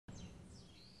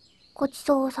ごち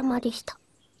そうさまでした。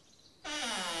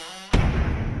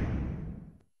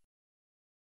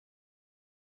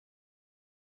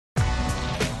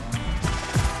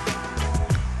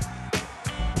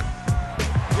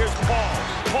Here's the ball.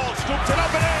 Paul scoops it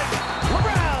up and in.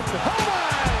 Around. Home.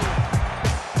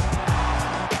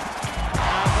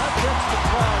 And that gets the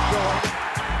crowd going.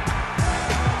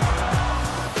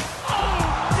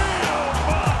 Oh, dear,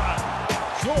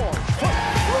 George.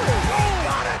 Oh,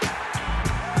 got it.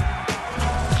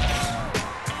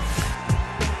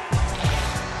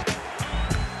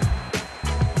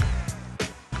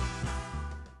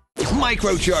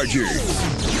 Microchargers.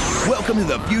 Welcome to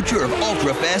the future of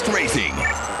ultra-fast racing.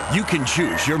 You can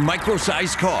choose your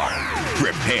micro-sized car.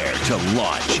 Prepare to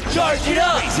launch. Charge it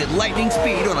up! Race at lightning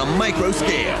speed on a micro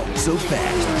scale. So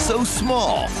fast, so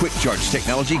small. Quick charge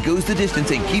technology goes the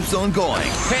distance and keeps on going.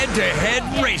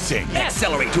 Head-to-head racing.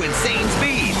 Accelerate to insane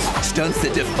speeds. Stunts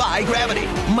that defy gravity.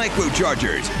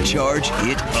 Microchargers. Charge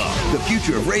it up. The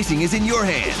future of racing is in your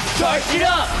hands. Charge it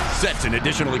up! Sets and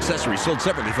additional accessories sold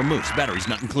separately from Moose. Batteries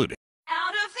not included.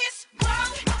 Out of this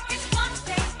world is what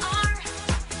they are.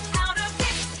 Out of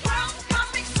this world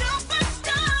comic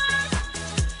superstars.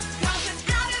 Girls with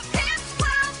out of this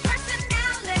world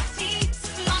personalities.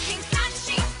 Flaunting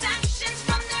flashing fashions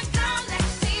from their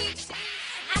galaxies.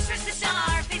 Asterisk the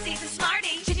star, Fizzy's a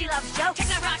smarty. Gigi loves jokes,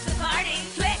 Techno rocks the party.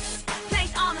 Flicks,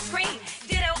 plays on the screen.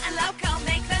 Ditto and Loco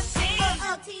make the scene.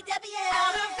 O.O.T.W.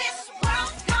 Out of this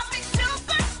world comic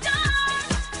superstars.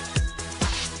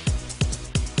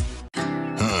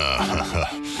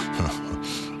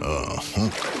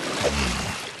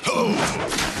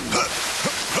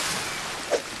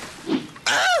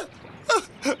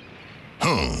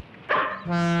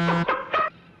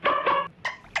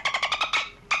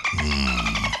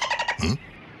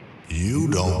 You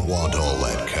don't want all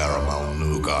that caramel,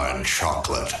 nougat, and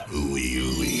chocolate. Ooey,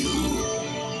 ooey, ooh.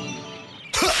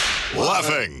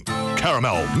 Laughing!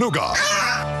 Caramel, nougat.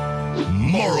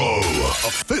 Moro!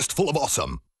 A fistful of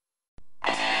awesome.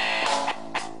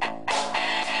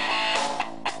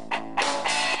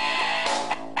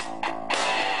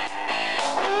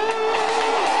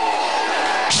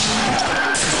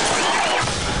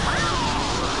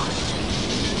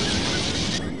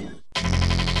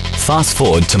 Fast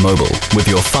forward to Mobil with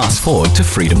your Fast Forward to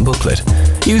Freedom booklet.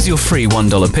 Use your free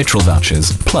 $1 petrol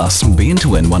vouchers, plus be in to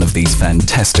win one of these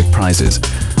fantastic prizes.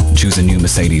 Choose a new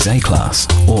Mercedes A-Class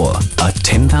or a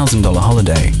 $10,000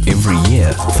 holiday every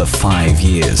year for 5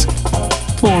 years.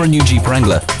 Or a new Jeep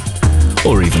Wrangler.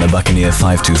 Or even a Buccaneer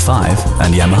 525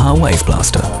 and Yamaha Wave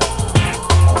Blaster.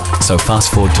 So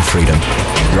fast forward to freedom,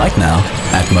 right now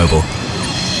at Mobil.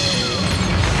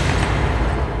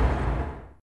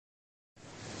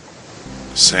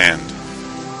 Sand,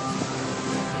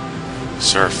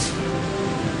 surf,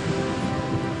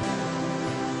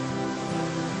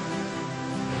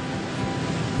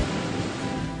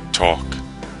 talk,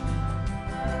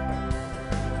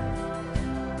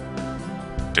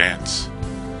 dance,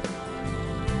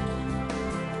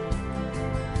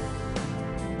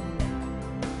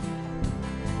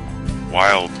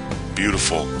 wild,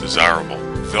 beautiful, desirable,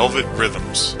 velvet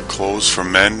rhythms, clothes for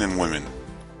men and women.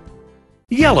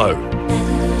 Yellow.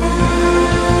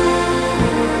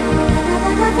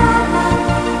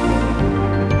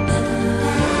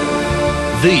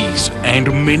 These and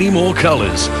many more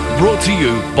colors brought to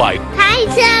you by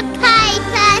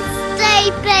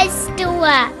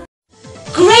Superstore.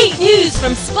 Great news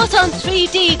from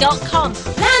SpotOn3D.com.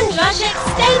 Land Rush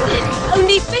extended.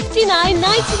 Only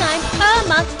 $59.99 per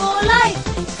month for life.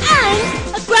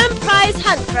 And a grand prize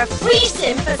hunt for a free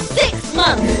sim for 6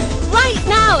 months. Right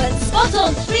now at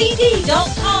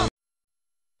SpotOn3D.com.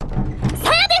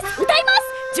 さやです。歌います。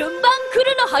順番来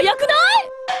るの早くない？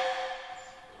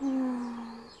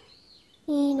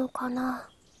いいのかな、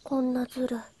こんなズ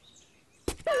ル。い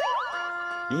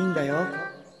いんだよ。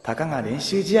たかが練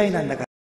習試合なんだから。